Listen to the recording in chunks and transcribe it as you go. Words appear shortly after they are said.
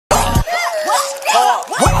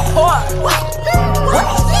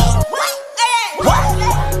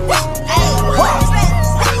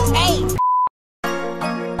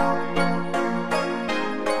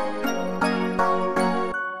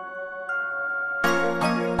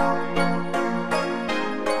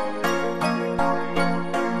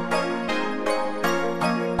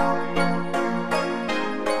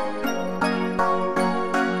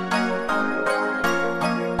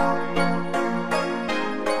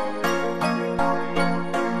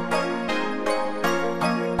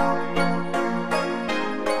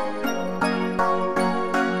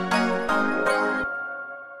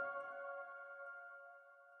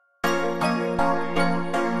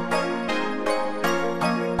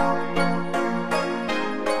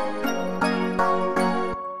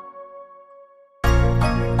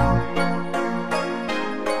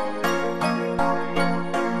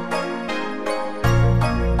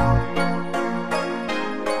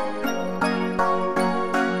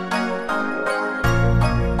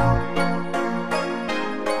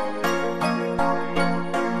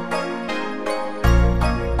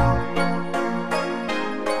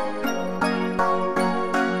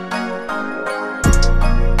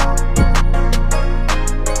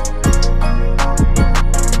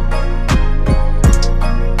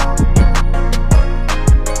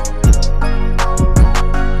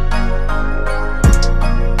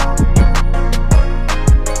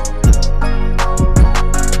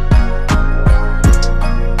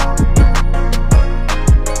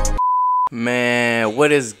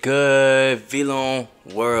What is good, VLONE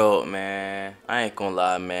world, man? I ain't gonna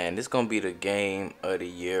lie, man. This gonna be the game of the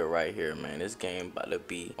year right here, man. This game about to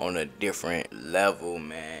be on a different level,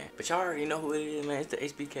 man. But y'all already know who it is, man. It's the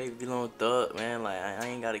HBK VLONE Thug, man. Like, I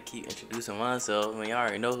ain't gotta keep introducing myself, man. Y'all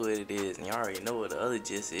already know who it is, and y'all already know what the other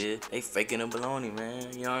gist is. They faking the baloney,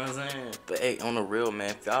 man. You know what I'm saying? But hey, on the real, man,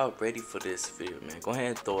 if y'all ready for this video, man, go ahead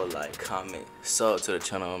and throw a like, comment, sub to the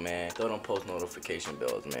channel, man. Throw them post notification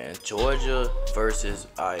bells, man. Georgia versus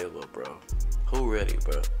Iowa, bro. Who ready,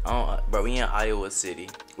 bro? Bro, we in Iowa City.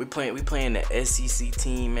 We playing the SEC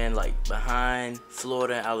team, man, like behind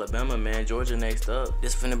Florida and Alabama, man. Georgia next up.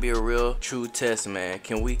 This finna be a real true test, man.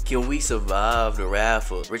 Can we survive the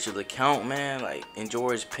wrath of Richard LeCount, man? Like, and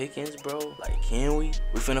George Pickens, bro? Like, can we?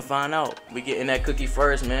 We finna find out. We getting that cookie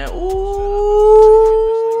first, man. Ooh.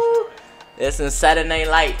 That's some Saturday Night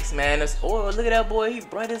Lights, man. Oh, look at that boy. He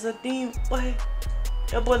bright as a demon. Boy,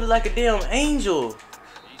 that boy look like a damn angel.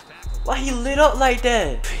 Why he lit up like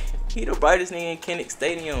that? He the brightest nigga in Kinnick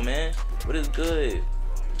Stadium, man. What is good?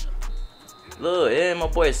 Look, yeah, my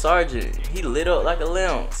boy Sergeant. He lit up like a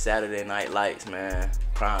lamp. Saturday Night Lights, man.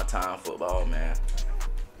 Prime time football, man.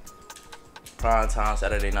 Prime time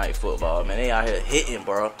Saturday night football, man. They out here hitting,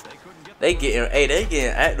 bro. They getting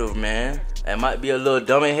active, man. That might be a little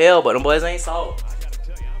dumb in hell, but them boys ain't soft.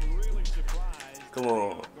 Come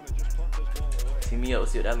on. Team me up,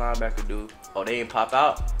 see what that linebacker do. Oh, they ain't pop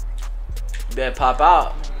out. You better pop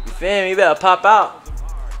out. You feel me? You better pop out.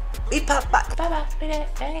 We pop out.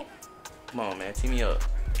 Come on, man. Team me up.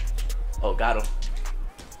 Oh, got him.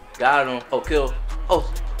 Got him. Oh, kill.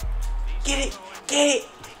 Oh. Get it. Get it.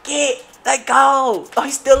 Get it. Let go. Oh,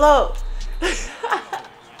 he's still up.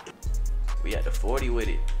 We at the 40 with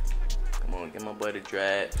it. Come on, get my boy the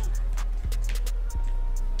drag.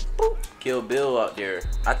 Boop. Kill Bill out there.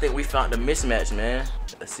 I think we found the mismatch, man.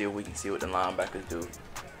 Let's see if we can see what the linebackers do.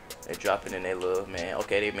 They dropping in their little, man.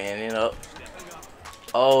 Okay, they manning up.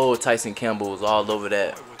 Oh, Tyson Campbell was all over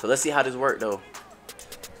that. So let's see how this worked, though.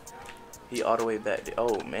 He all the way back there.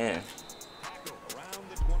 Oh, man.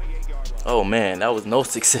 Oh, man, that was no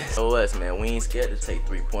success. OS, man, we ain't scared to take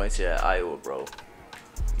 3 points here at Iowa, bro.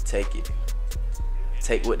 We take it.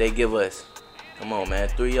 Take what they give us. Come on, man.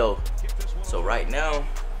 3-0. So right now,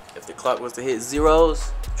 if the clock was to hit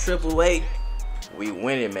zeros, AAA, we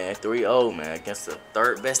winning, man. 3-0, man, against the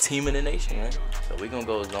third best team in the nation, man. So we gonna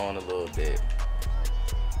go zone a little bit.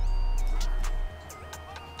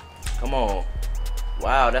 Come on.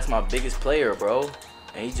 Wow, that's my biggest player, bro.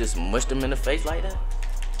 And he just mushed him in the face like that.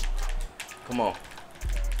 Come on.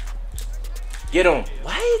 Get him.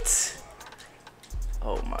 What?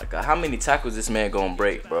 Oh my God. How many tackles this man gonna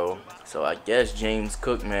break, bro? So I guess James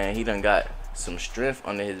Cook, man, he done got some strength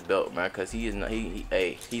under his belt, man, cause he's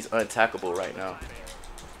untackable right now.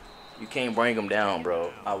 You can't bring him down,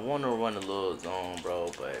 bro. I want to run a little zone,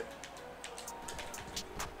 bro, but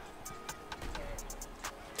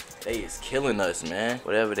they is killing us, man.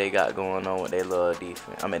 Whatever they got going on with their little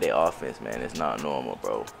defense, I mean their offense, man, it's not normal,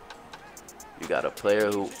 bro. You got a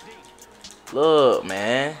player who, look,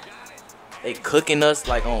 man, they cooking us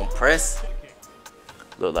like on press.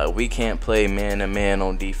 Look like we can't play man-to-man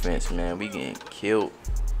on defense, man. We getting killed.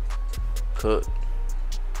 Cook.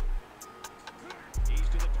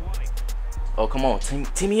 Oh, come on.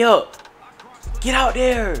 Team me up. Get out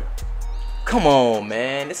there. Come on,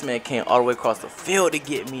 man. This man came all the way across the field to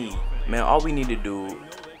get me. Man, all we need to do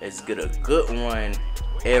is get a good one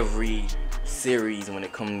every series when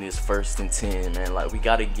it comes to this 1st and 10, man. Like, we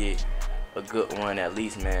got to get a good one at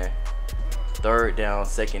least, man. 3rd down,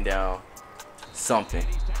 2nd down. Something.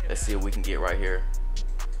 Let's see what we can get right here.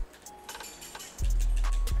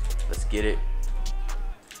 Let's get it.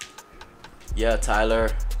 Yeah, Tyler.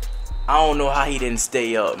 I don't know how he didn't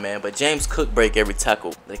stay up, man, but James Cook break every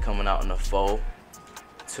tackle. They coming out in the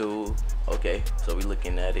 4-2. Okay, so we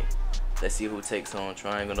looking at it. Let's see who takes on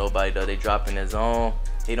triangle. Nobody does. They dropping his zone.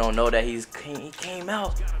 He don't know that he came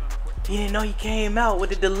out. He didn't know he came out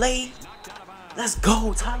with a delay. Let's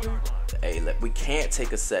go, Tyler. Hey, look, we can't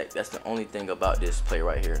take a sack. That's the only thing about this play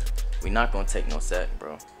right here. We're not going to take no sack,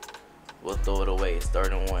 bro. We'll throw it away. It's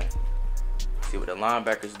 3rd and 1. See what the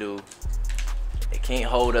linebackers do. They can't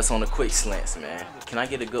hold us on the quick slants, man. Can I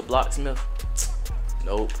get a good block, Smith?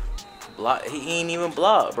 Nope. Block. He ain't even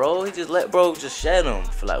block, bro. He just let bro just shed him.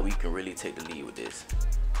 I feel like we can really take the lead with this.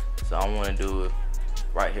 So I want to do it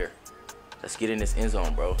right here. Let's get in this end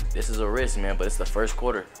zone, bro. This is a risk, man, but it's the 1st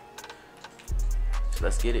quarter. So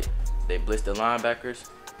let's get it. They blitz the linebackers.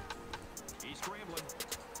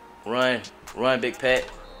 Run, Big Pat.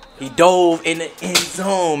 He dove in the end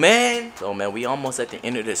zone, man. So, man, we almost at the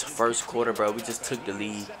end of this 1st quarter, bro. We just took the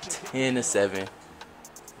lead 10-7.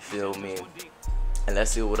 feel me? And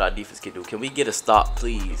let's see what our defense can do. Can we get a stop,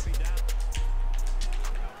 please?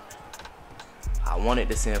 I wanted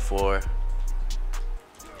to send for.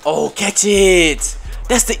 Oh, catch it!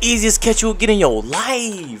 That's the easiest catch you'll get in your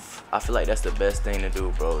life. I feel like that's the best thing to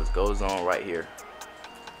do, bro. It goes on right here.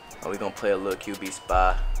 And we're gonna play a little QB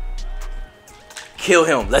spy. Kill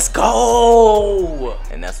him. Let's go!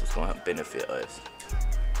 And that's what's gonna benefit us.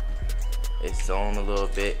 It's zone a little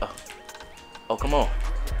bit. Oh, come on.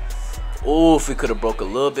 Oh, if we could have broke a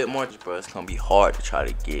little bit more, bro, it's gonna be hard to try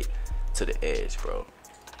to get to the edge, bro.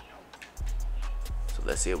 So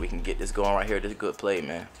let's see if we can get this going right here. This is a good play,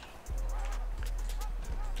 man.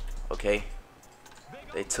 Okay.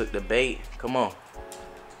 They took the bait. Come on.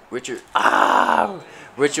 Richard. Ah!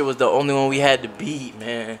 Richard was the only one we had to beat,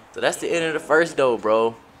 man. So that's the end of the first, though,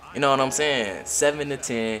 bro. You know what I'm saying?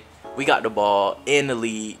 7-10. We got the ball in the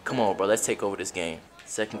lead. Come on, bro. Let's take over this game.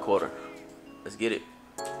 Second quarter. Let's get it.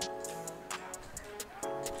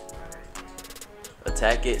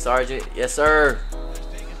 Attack it, Sergeant. Yes, sir.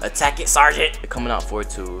 Attack it, Sergeant. They're coming out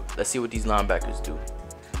 4-2. Let's see what these linebackers do.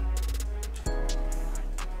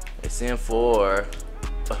 It's in for.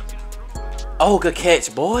 Oh, good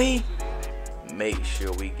catch, boy. Make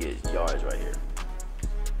sure we get yards right here.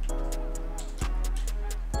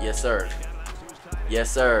 Yes, sir.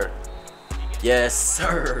 Yes, sir. Yes,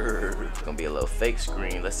 sir. It's gonna be a little fake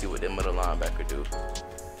screen. Let's see what that middle linebacker do.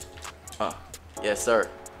 Yes, sir.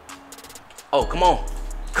 Oh, come on.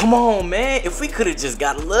 Come on, man. If we could have just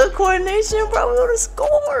got a little coordination, bro, we would have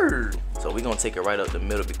scored. So we're going to take it right up the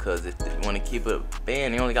middle because if they want to keep it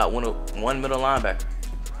banned, they only got one middle linebacker.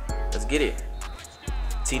 Let's get it.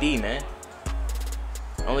 TD, man.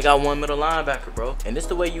 Only got one middle linebacker, bro. And this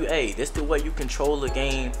the way this the way you control the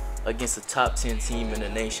game against a top 10 team in the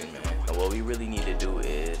nation, man. And what we really need to do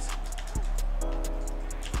is,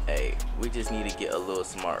 we just need to get a little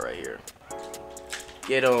smart right here.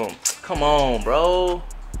 Get him. Come on, bro.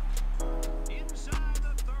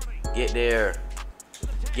 Get there.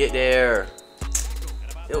 Get there.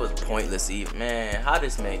 It was pointless even. Man, how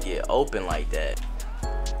this man get open like that?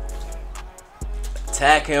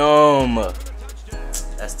 Attack him.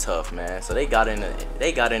 That's tough, man. So they got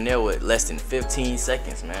in there with less than 15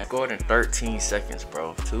 seconds, man. Scored in 13 seconds,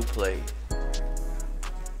 bro. 2 plays.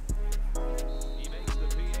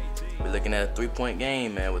 We're looking at a 3-point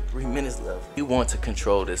game, man, with 3 minutes left. You want to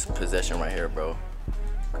control this possession right here, bro.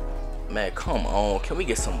 Man, come on. Can we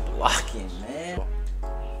get some blocking, man?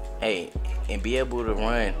 Hey, and be able to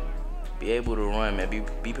run. Be able to run, man.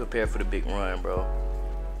 Be prepared for the big run, bro.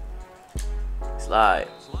 Slide.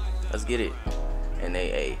 Let's get it. And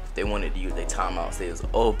they wanted to use their timeouts. They was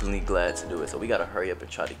openly glad to do it. So we got to hurry up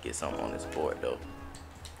and try to get something on this board, though.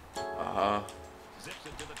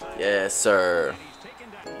 Yes, sir.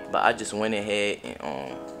 But I just went ahead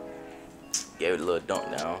and gave it a little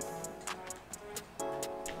dunk down.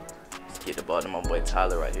 Let's get the ball to my boy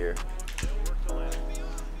Tyler right here.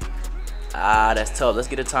 Ah, that's tough. Let's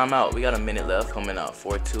get a timeout. We got a minute left. Coming out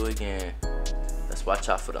 4-2 again. Let's watch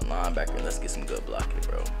out for the linebacker. Let's get some good blocking,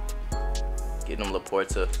 bro. Get them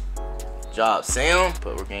Laporta. Job, Sam.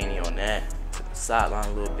 Put Regaini on that. To the sideline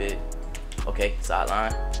a little bit. Okay,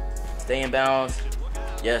 sideline. Stay in bounds.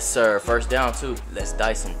 Yes, sir. First down, too. Let's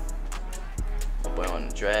dice him. Boy on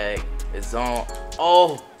the drag. It's on.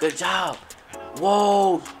 Oh, good job.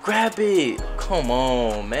 Whoa, grab it. Come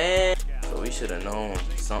on, man. So we should have known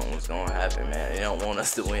something was going to happen, man. They don't want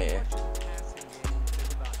us to win.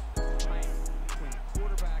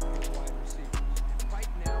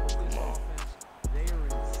 Come on.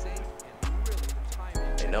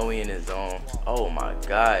 They know we in his zone. Oh, my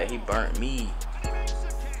God. He burnt me.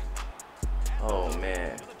 Oh,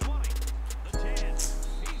 man.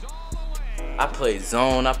 I play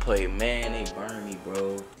zone. I play man. They burn me,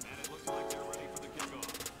 bro.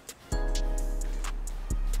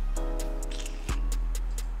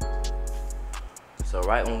 So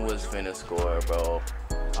right when we was finna score, bro,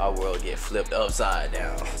 our world get flipped upside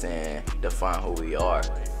down. Saying define who we are.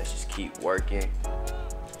 Let's just keep working.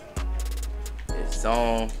 It's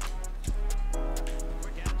zone.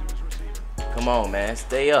 Come on, man.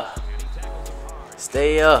 Stay up.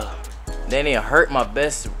 Stay up. Then it hurt my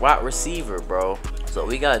best wide receiver, bro. So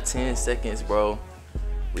we got 10 seconds, bro.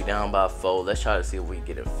 We down by 4. Let's try to see if we can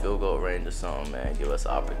get a field goal range or something, man. Give us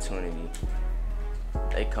an opportunity.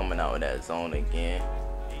 They coming out with that zone again.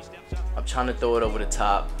 I'm trying to throw it over the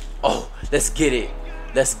top. Oh, let's get it.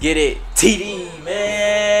 Let's get it. TD,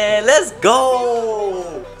 man. Let's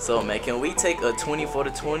go. So, man, can we take a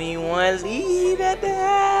 24-21 lead at the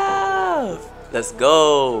half? Let's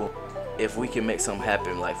go. If we can make something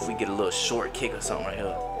happen, like if we get a little short kick or something right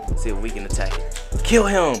here. See if we can attack it. Kill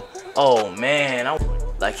him. Oh man,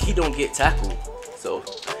 like he don't get tackled. So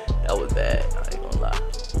that was bad. I ain't gonna lie.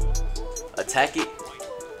 Attack it.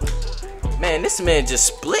 Man, this man just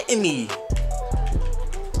splitting me.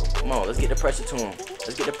 Come on, let's get the pressure to him.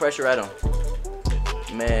 Let's get the pressure at him.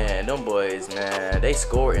 Man, them boys, man, they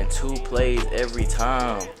score in 2 plays every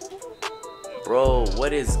time. Bro,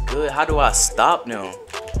 what is good? How do I stop them?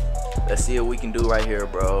 Let's see what we can do right here,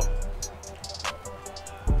 bro.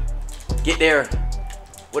 Get there.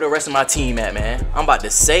 Where the rest of my team at, man? I'm about to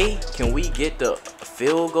say, can we get the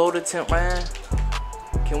field goal attempt, man?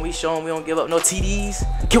 Can we show them we don't give up no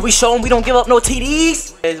TDs? Can we show them we don't give up no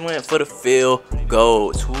TDs? They went for the field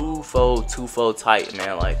goal. 2-4 tight,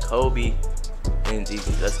 man. Like Kobe and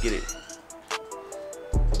Gigi. Let's get it.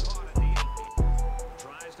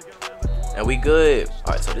 And we good.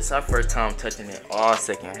 Alright, so this is our first time touching it all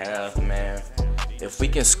second half, man. If we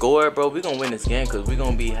can score, bro, we're gonna win this game because we're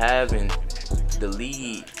gonna be having the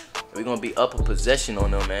lead. We're gonna be up a possession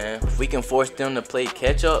on them, man. If we can force them to play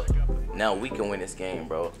catch up, now we can win this game,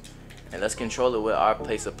 bro. And let's control it with our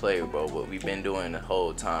pace of play, bro. What we've been doing the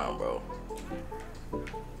whole time, bro.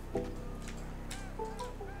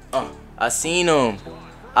 I seen him.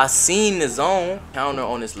 I seen the zone counter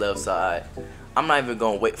on this left side. I'm not even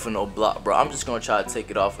gonna wait for no block, bro. I'm just gonna try to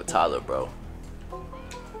take it off with Tyler, bro.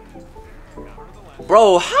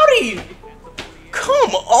 Bro, how do you...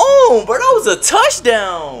 Come on, bro. That was a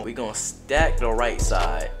touchdown. We gonna stack the right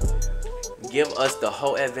side. Give us the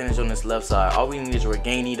whole advantage on this left side. All we need is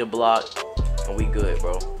Regaini to block, and we good,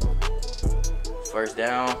 bro. First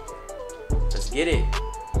down. Let's get it.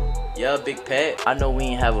 Yeah, Big Pat. I know we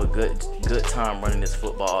ain't have a good time running this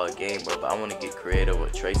football game, bro, but I want to get creative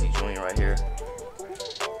with Tracy Jr. right here.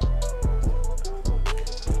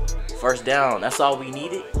 First down. That's all we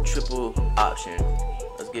needed. Triple option.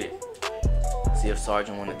 Let's get it. See if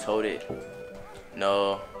Sergeant want to tote it.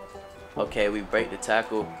 No. Okay, we break the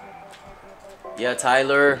tackle. Yeah,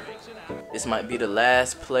 Tyler. This might be the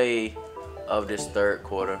last play of this third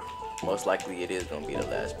quarter. Most likely it is going to be the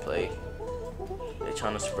last play. They're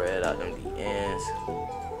trying to spread out them ends.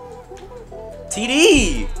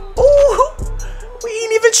 TD! Ooh! We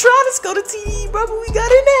ain't even trying to go to TD, bro, but we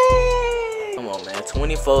got in there! Come on, man.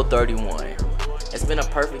 24-31. It's been a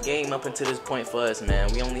perfect game up until this point for us,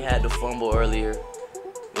 man. We only had the fumble earlier.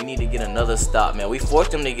 We need to get another stop, man. We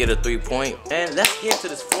forced them to get a 3-point. And let's get to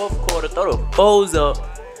this fourth quarter. Throw the foes up.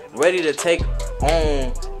 Ready to take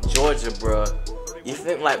on Georgia, bro. You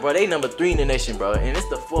feel me? Like, bro, they number 3 in the nation, bro. And it's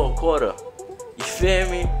the fourth quarter. You feel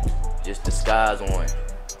me? Just the sky's on.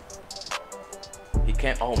 He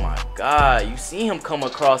can't. Oh my God! You see him come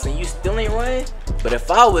across and you still ain't running. But if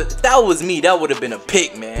that was me, that would have been a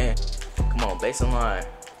pick, man. Come on, base and line.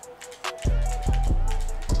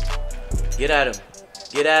 Get at him.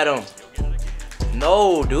 Get at him.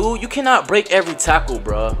 No, dude, you cannot break every tackle,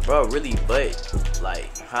 bro. Bro, really, but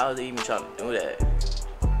like, how are they even trying to do that?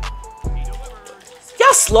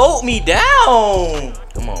 Y'all slowed me down.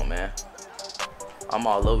 Come on, man. I'm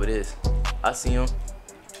all over this. I see him.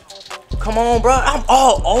 Come on, bro. I'm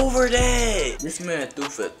all over that. This man threw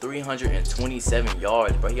for 327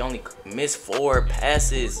 yards, bro. He only missed 4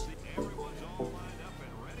 passes.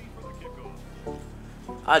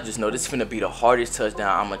 I just know this is finna be the hardest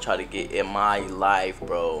touchdown I'm gonna try to get in my life,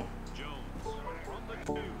 bro.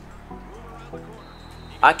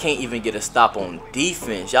 I can't even get a stop on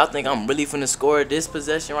defense. Y'all think I'm really finna score this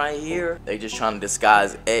possession right here? They just trying to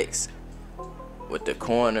disguise X with the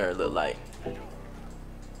corner, look like.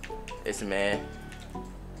 It's man.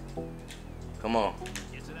 Come on.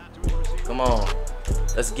 Come on.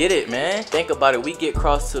 Let's get it, man. Think about it. We get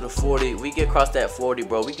crossed to the 40. We get crossed that 40,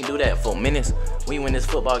 bro. We can do that for minutes. We win this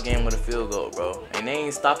football game with a field goal, bro. And they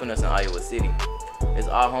ain't stopping us in Iowa City. It's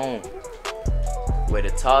our home. Way to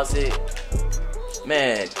toss it.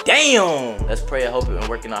 Man, damn. Let's pray and hope it can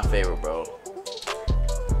work in our favor, bro.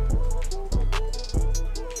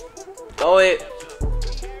 Throw it.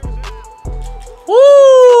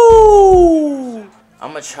 Woo! I'm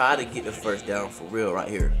gonna try to get the first down for real right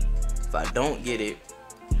here. If I don't get it,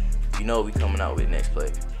 you know we coming out with next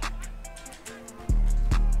play.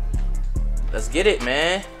 Let's get it,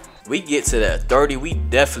 man. We get to that 30, we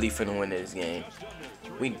definitely finna win this game.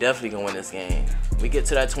 We definitely gonna win this game. We get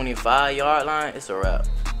to that 25-yard line, it's a wrap.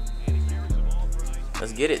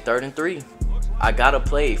 Let's get it, 3rd and 3. I gotta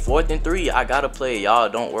play. 4th and 3, I gotta play. Y'all,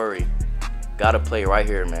 don't worry. Gotta play right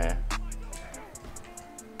here, man.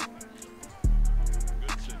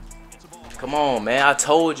 Come on, man. I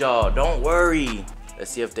told y'all, don't worry. Let's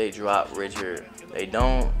see if they drop Richard. They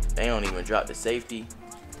don't. They don't even drop the safety.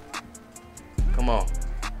 Come on.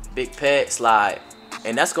 Big Pat, slide.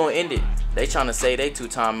 And that's gonna end it. They trying to say they 2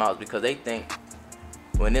 timeouts because they think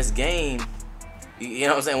when this game, you know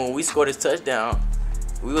what I'm saying, when we score this touchdown,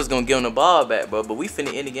 we was gonna give them the ball back, bro. But we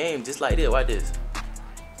finna end the game just like this. Watch this.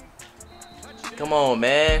 Come on,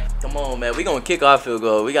 man. Come on, man. We gonna kick our field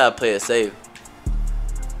goal. We gotta play it safe.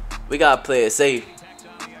 We gotta play it safe.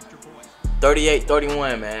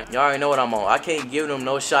 38-31, man. Y'all already know what I'm on. I can't give them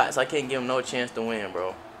no shots. I can't give them no chance to win,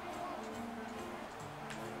 bro.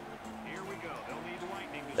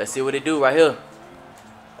 Let's see what they do right here.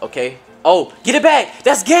 Okay. Oh, get it back.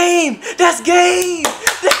 That's game. That's game.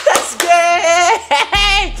 That's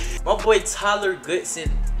game. My boy Tyler Goodson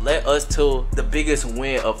led us to the biggest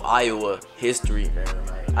win of Iowa history, man.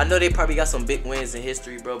 I know they probably got some big wins in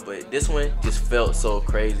history, bro, but this one just felt so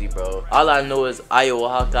crazy, bro. All I know is Iowa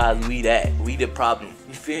Hawkeyes, we that. We the problem.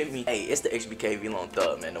 You feel me? Hey, it's the HBK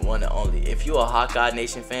VLONE, man, the one and only. If you a Hawkeye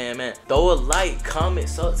Nation fan, man, throw a like, comment,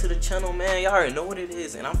 sub to the channel, man. Y'all already know what it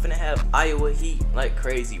is, and I'm finna have Iowa heat like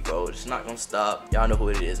crazy, bro. It's not gonna stop. Y'all know who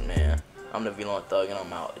it is, man. I'm the VLONE Thug, and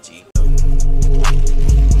I'm out, G.